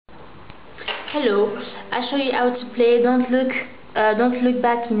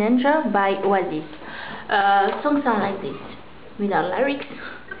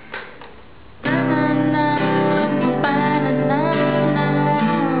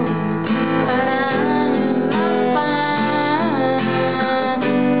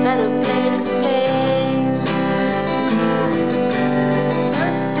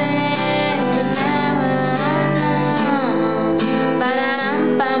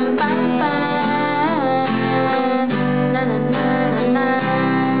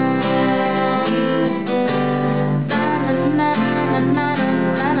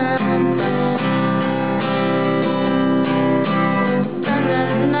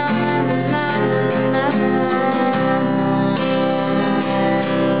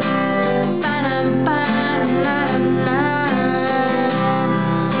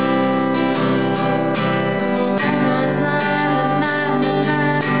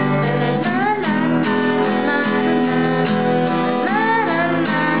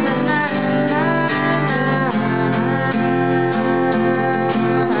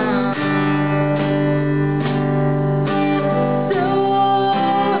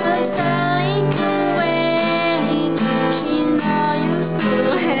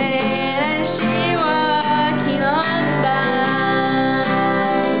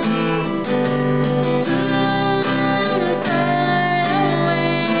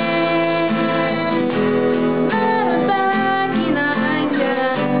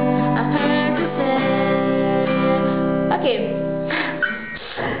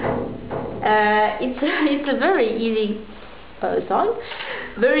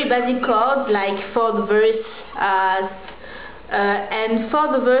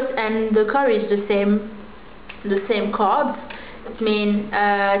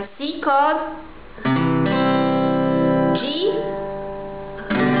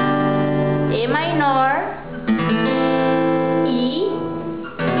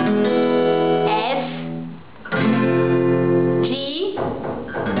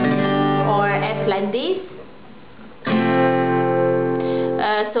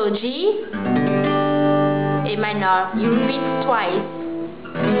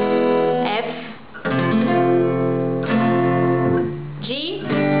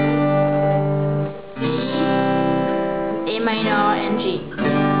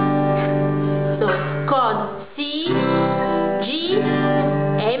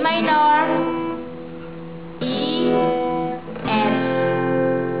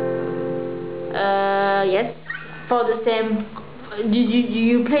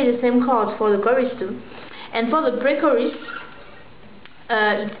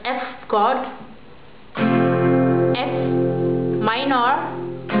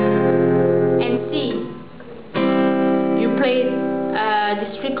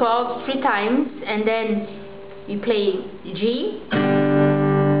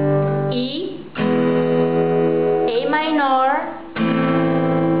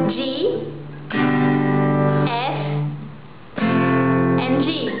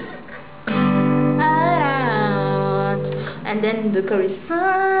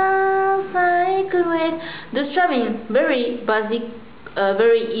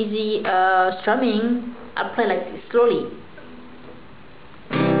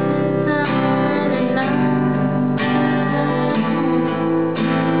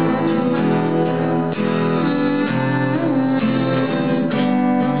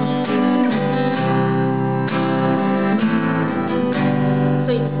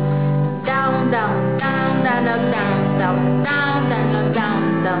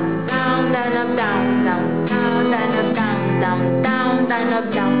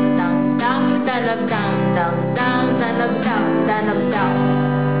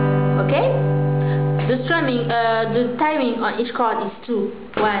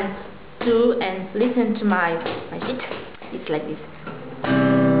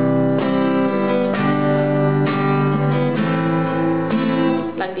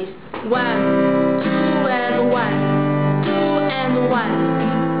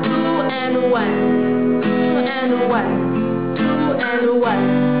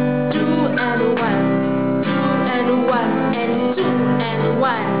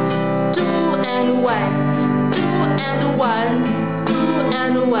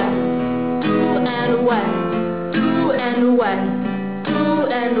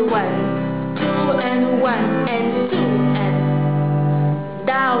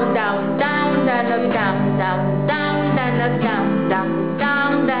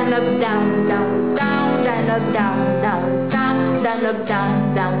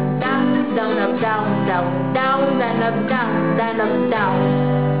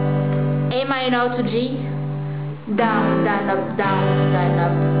minor to G, down, down, up, down, down,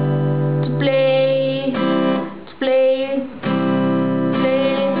 up. To play,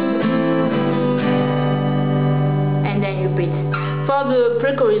 and then you repeat. For the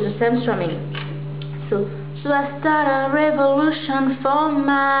pre-chorus, the same strumming. So I start a revolution from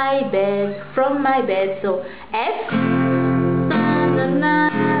my bed, So F,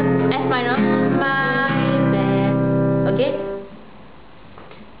 F minor, my bed. Okay.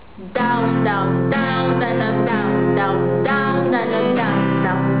 Down, down, down, down, up, down, down, down, down, up, down,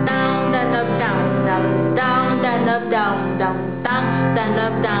 down, down, down, up, down, down, down, down, up, down, down, down, down,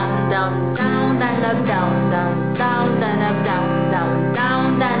 up, down, down, down, down, up, down, down, down, down, up, down, down,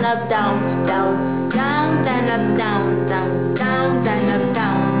 down, down, up, down, down, down, down, up, down, down, down, down, up,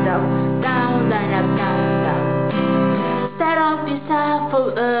 down, down, down, down, up, down, down. Set up beside for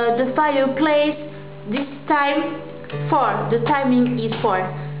the fireplace. This time 4. The timing is 4.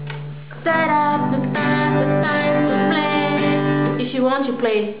 Set up the time to play. If you want to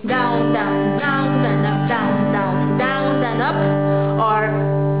play down, down, down, down, up, down, down, down, down, up, or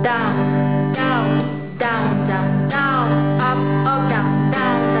down, down, down, down, down, up, up, down,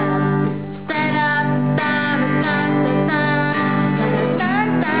 down, down. Set up, down, down, down,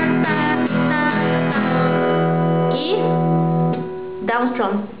 down, down, down. E, down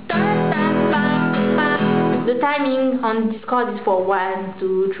strum. The timing on this chord is for 1,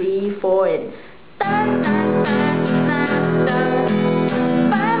 2, 3, 4, and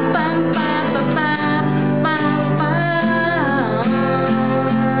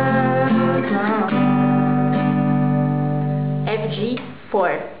F, G,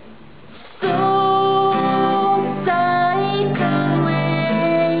 4.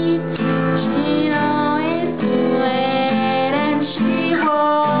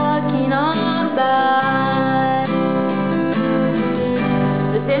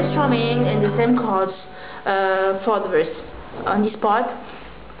 Strumming and the same chords for the verse on this part,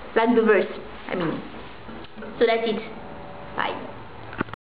 like the verse, I mean. So that's it. Bye.